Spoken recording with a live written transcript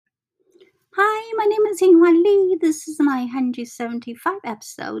Hi, my name is Yinghua Li. This is my 175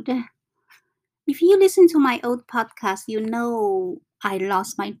 episode. If you listen to my old podcast, you know I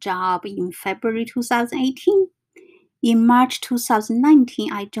lost my job in February 2018. In March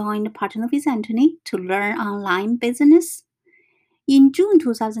 2019, I joined Partner with Anthony to learn online business. In June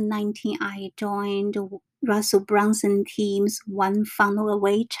 2019, I joined Russell Brunson team's One Funnel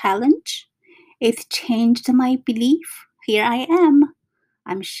Away challenge. It changed my belief. Here I am.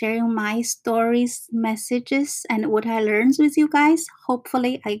 I'm sharing my stories, messages, and what I learned with you guys.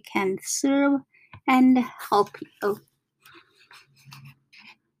 Hopefully, I can serve and help you.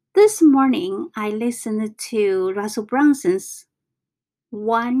 This morning, I listened to Russell Brunson's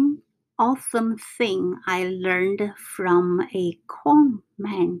One Awesome Thing I Learned from a Con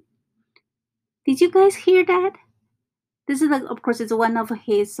Man. Did you guys hear that? This is, of course, it's one of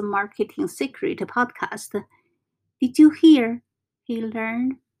his marketing secret podcast. Did you hear he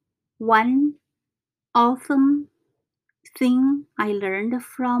learned one awesome thing I learned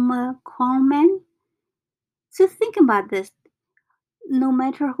from Corman? So think about this. No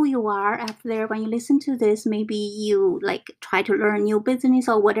matter who you are out there, when you listen to this, maybe you like try to learn new business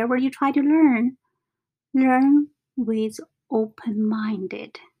or whatever you try to learn with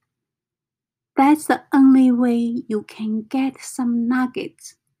open-minded. That's the only way you can get some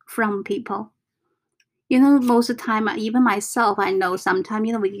nuggets from people. Most of the time, even myself, I know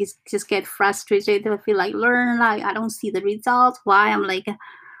sometimes, we just get frustrated. I feel like like I don't see the results. Why I'm like,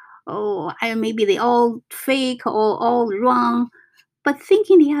 oh, maybe they all fake or all wrong. But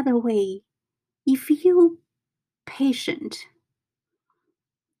thinking the other way, if you patient,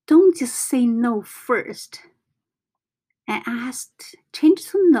 don't just say no first and change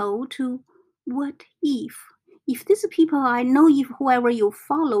to no to what if. If these people, I know if whoever you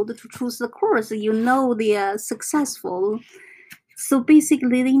followed to choose the course, they are successful. So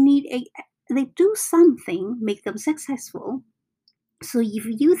basically, they do something make them successful. So if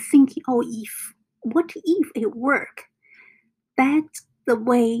you think, oh, what if it work? That's the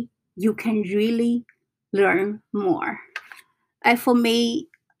way you can really learn more. And for me,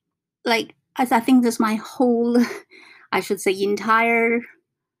 like as I think this my whole, I should say, entire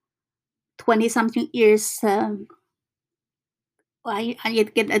 20 something years. I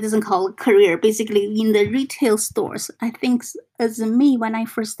doesn't call it career. Basically, in the retail stores, I think as me when I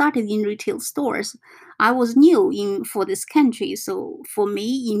first started in retail stores, I was new in for this country. So for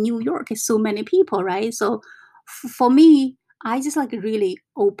me in New York, it's so many people, right? So for me, I just like really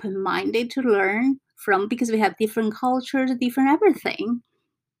open minded to learn from because we have different cultures, different everything.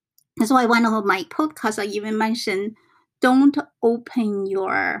 That's why one of my podcasts I even mentioned, don't open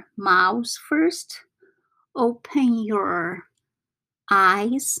your mouth first, open your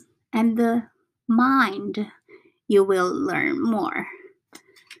eyes and the mind. You will learn more.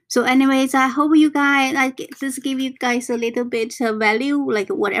 So, anyways, I hope you guys, this give you guys a little bit of value, like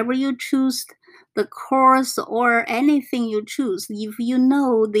whatever you choose, the course or anything you choose. If you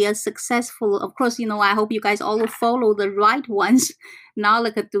know they are successful, of course, I hope you guys all follow the right ones, not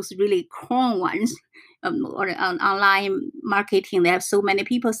like those really corn ones. Or on online marketing, they have so many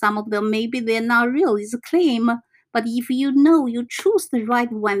people. Some of them maybe they're not real. It's a claim. But if you know you choose the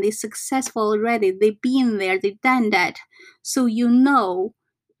right one, they're successful already. They've been there. They've done that. So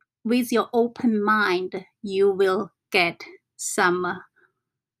with your open mind, you will get some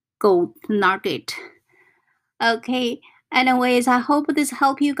gold nugget. Okay. Anyways, I hope this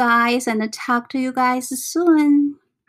help you guys and talk to you guys soon.